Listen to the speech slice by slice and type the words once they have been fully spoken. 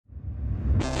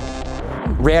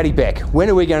Rowdy Bec, when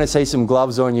are we going to see some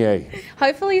gloves on you?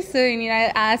 Hopefully soon. You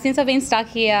know, since I've been stuck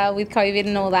here with COVID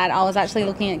and all that, I was actually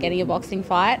looking at getting a boxing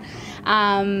fight.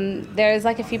 There's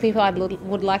like a few people I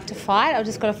would like to fight. I've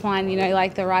just got to find, you know,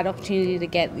 like the right opportunity to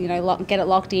get, you know, get it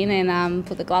locked in and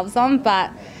put the gloves on.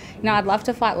 But you know, I'd love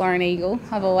to fight Lauren Eagle.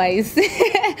 I've always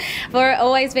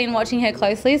been watching her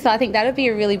closely, so I think that would be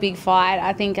a really big fight.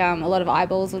 I think a lot of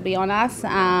eyeballs would be on us,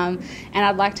 and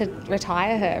I'd like to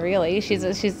retire her. Really, she's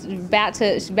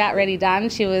about ready done.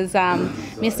 She was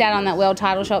missed out on that world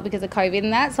title shot because of COVID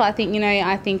and that. So I think, you know,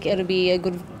 it'll be a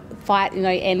good fight, you know,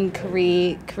 end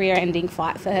career-ending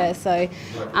fight for her. So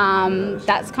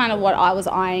that's kind of what I was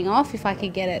eyeing off. If I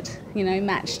could get it, you know,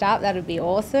 matched up, that would be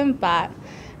awesome. But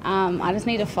I just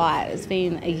need a fight. It's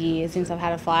been a year since I've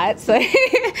had a fight, so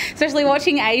especially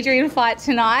watching Adrian fight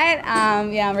tonight,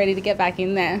 yeah, I'm ready to get back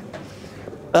in there.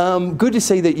 Good to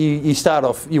see that you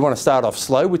want to start off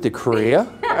slow with the career.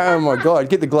 Oh my God,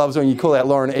 get the gloves on, you call out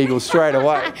Lauren Eagle straight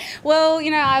away. Well,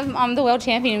 you know, I'm the world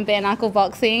champion in bare knuckle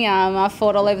boxing. I've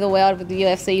fought all over the world with the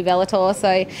UFC, Bellator,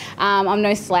 so I'm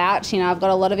no slouch. You know, I've got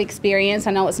a lot of experience.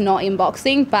 I know it's not in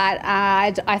boxing, but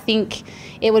I think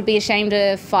it would be a shame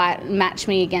to match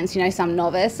me against, you know, some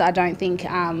novice. I don't think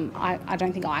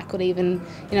I could even,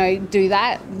 you know, do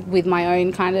that with my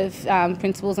own kind of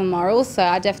principles and morals. So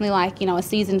I definitely like, you know, a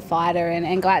seasoned fighter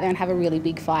and go out there and have a really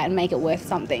big fight and make it worth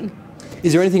something.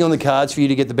 Is there anything on the cards for you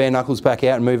to get the bare knuckles back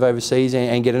out and move overseas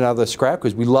and get another scrap?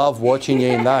 Because we love watching you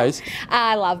in those.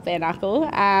 I love bare knuckle.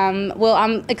 Well,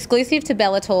 I'm exclusive to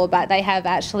Bellator, but they have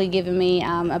actually given me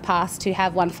a pass to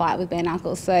have one fight with bare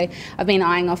knuckles. So I've been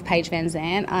eyeing off Paige Van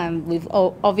Zandt. We've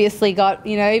obviously got,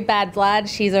 you know, bad blood.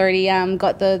 She's already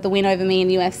got the win over me in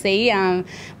UFC.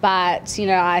 But, you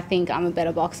know, I think I'm a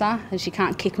better boxer and she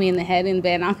can't kick me in the head in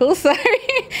bare knuckles. So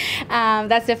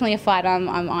that's definitely a fight I'm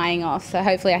eyeing off. So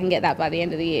hopefully I can get that by the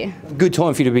end of the year. Good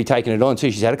time for you to be taking it on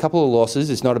too. She's had a couple of losses.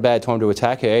 It's not a bad time to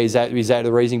attack her. Is that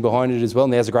the reasoning behind it as well?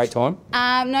 Now's a great time?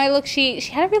 No, look, she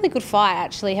had a really good fight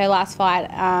actually. Her last fight,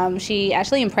 she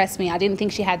actually impressed me. I didn't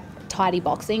think she had tidy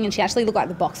boxing, and she actually looked like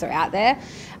the boxer out there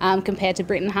compared to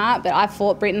Britain Hart. But I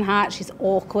fought Britain Hart. She's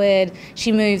awkward,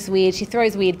 she moves weird, she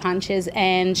throws weird punches,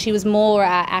 and she was more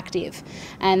active.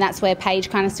 And that's where Paige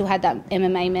kind of still had that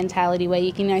MMA mentality where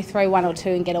you can, you know, throw one or two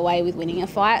and get away with winning a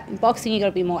fight. In boxing, you got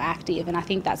to be more active, and I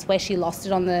think that's where she lost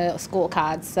it on the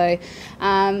scorecards. So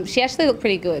she actually looked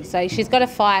pretty good. So she's got a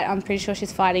fight. I'm pretty sure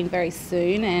she's fighting very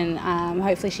soon, and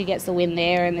hopefully she gets the win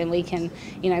there, and then we can,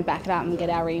 you know, back it up and get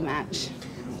our rematch.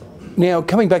 Now,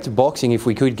 coming back to boxing, if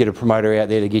we could get a promoter out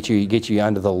there to get you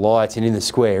under the lights and in the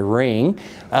square ring,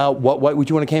 what weight would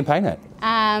you want to campaign at?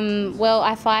 Well,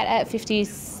 I fight at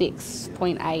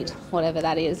 56.8, whatever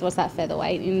that is. What's that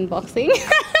featherweight in boxing?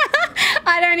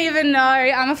 I don't even know.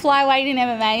 I'm a flyweight in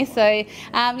MMA, so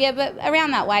yeah, but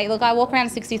around that weight. Look, I walk around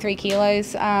 63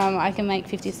 kilos. I can make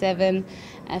 57,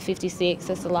 56.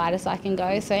 That's the lightest I can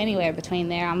go. So anywhere between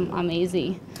there, I'm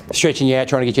easy. Stretching you out,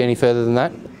 trying to get you any further than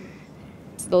that?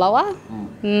 Lower?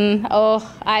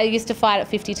 Oh, I used to fight at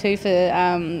 52 for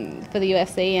the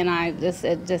UFC, and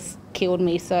it just killed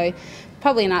me. So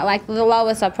probably not. Like the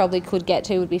lowest I probably could get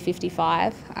to would be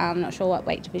 55. I'm not sure what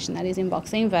weight division that is in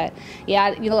boxing, but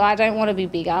yeah, you know, I don't want to be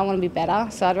bigger. I want to be better.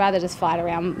 So I'd rather just fight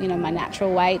around, you know, my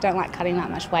natural weight. Don't like cutting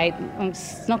that much weight.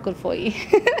 It's not good for you.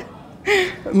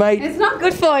 Mate, it's not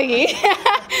good for you.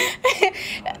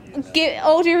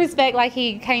 All due respect, like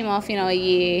he came off, you know, a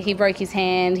year. He broke his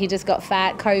hand. He just got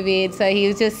fat, COVID. So he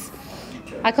was just,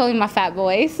 I call him my fat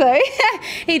boy. So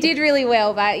he did really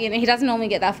well, but you know, he doesn't normally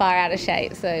get that far out of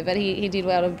shape. So, but he did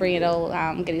well to bring it all,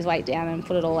 get his weight down and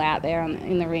put it all out there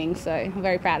in the ring. So I'm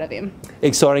very proud of him.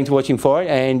 Exciting to watch him fight,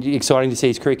 and exciting to see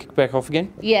his career kick back off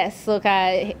again. Yes, look,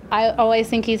 I always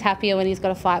think he's happier when he's got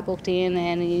a fight booked in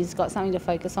and he's got something to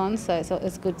focus on. So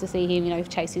it's good to see him, you know,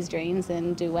 chase his dreams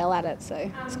and do well at it.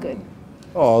 So it's good.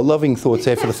 Oh, loving thoughts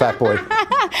there for the fat boy.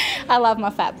 I love my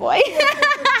fat boy.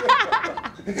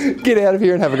 Get out of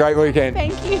here and have a great weekend.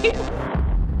 Thank you.